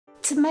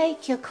to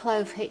make your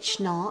clove hitch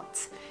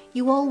knot,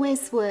 you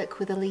always work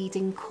with a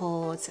leading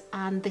cord,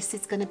 and this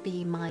is going to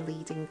be my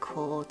leading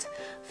cord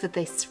for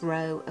this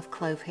row of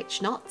clove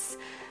hitch knots.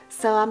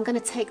 So I'm going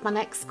to take my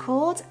next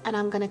cord and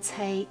I'm going to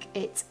take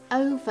it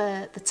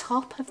over the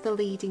top of the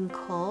leading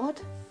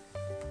cord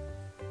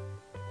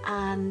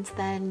and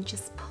then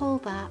just pull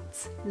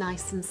that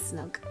nice and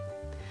snug.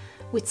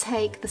 We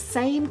take the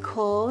same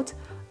cord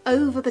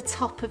over the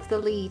top of the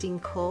leading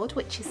cord,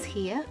 which is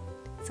here.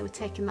 So we're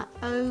taking that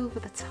over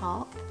the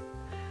top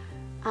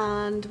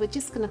and we're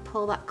just going to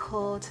pull that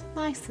cord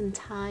nice and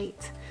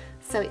tight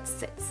so it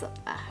sits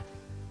up there,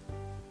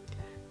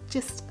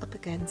 just up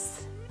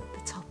against the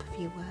top of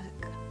your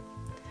work.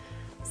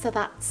 So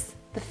that's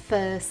the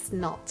first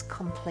knot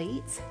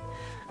complete.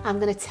 I'm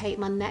going to take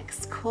my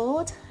next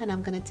cord and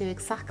I'm going to do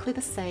exactly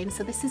the same.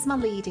 So this is my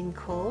leading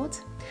cord.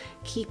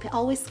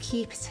 Always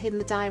keep it in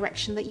the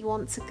direction that you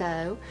want to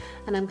go,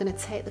 and I'm going to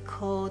take the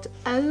cord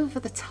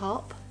over the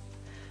top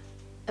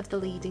of the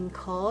leading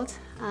cord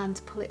and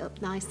pull it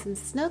up nice and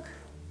snug,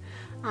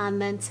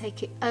 and then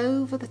take it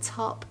over the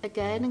top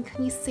again. And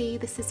can you see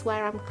this is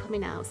where I'm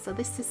coming out? So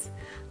this is,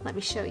 let me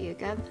show you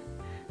again.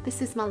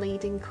 This is my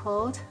leading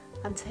cord.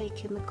 I'm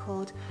taking the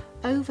cord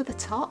over the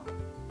top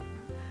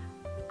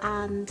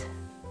and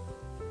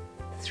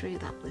through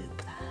that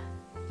loop there.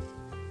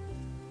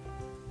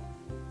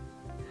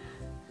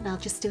 And I'll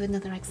just do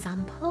another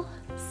example.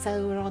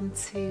 So we're on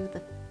to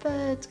the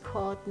third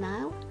cord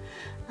now,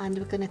 and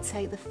we're going to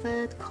take the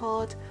third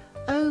cord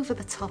over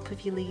the top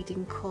of your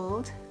leading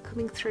cord,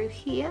 coming through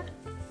here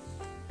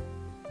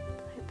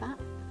like that,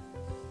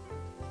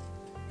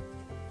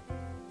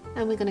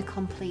 and we're going to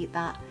complete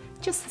that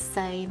just the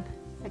same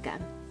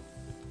again.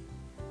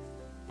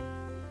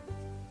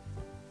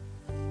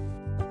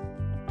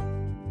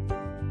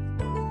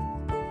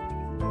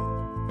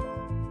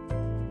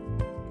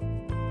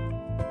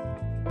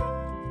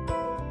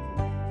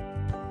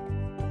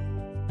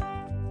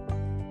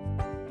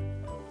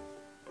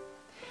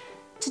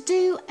 To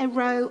do a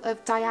row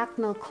of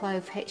diagonal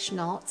clove hitch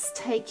knots,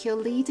 take your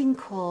leading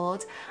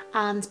cord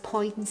and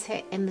point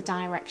it in the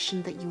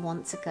direction that you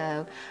want to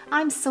go.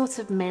 I'm sort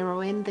of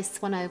mirroring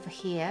this one over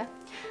here.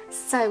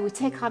 So we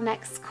take our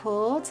next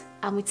cord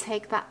and we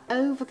take that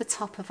over the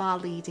top of our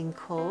leading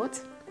cord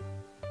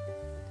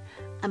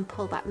and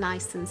pull that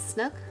nice and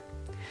snug.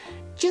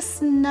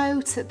 Just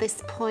note at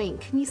this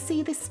point, can you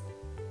see this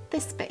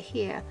bit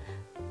here?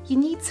 You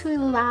need to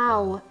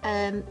allow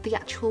the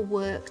actual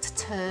work to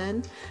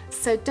turn,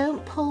 so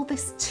don't pull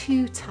this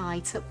too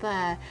tight up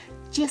there.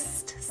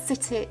 Just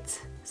sit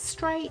it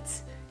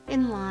straight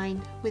in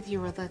line with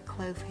your other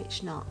clove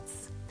hitch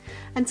knots.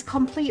 And to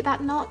complete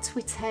that knot,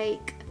 we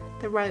take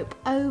the rope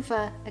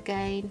over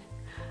again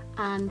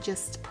and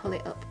just pull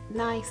it up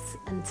nice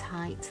and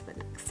tight to the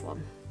next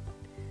one.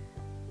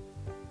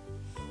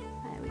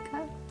 There we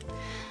go.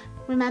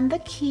 Remember,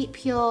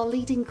 keep your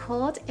leading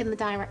cord in the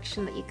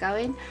direction that you're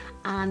going,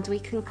 and we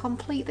can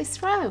complete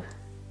this row.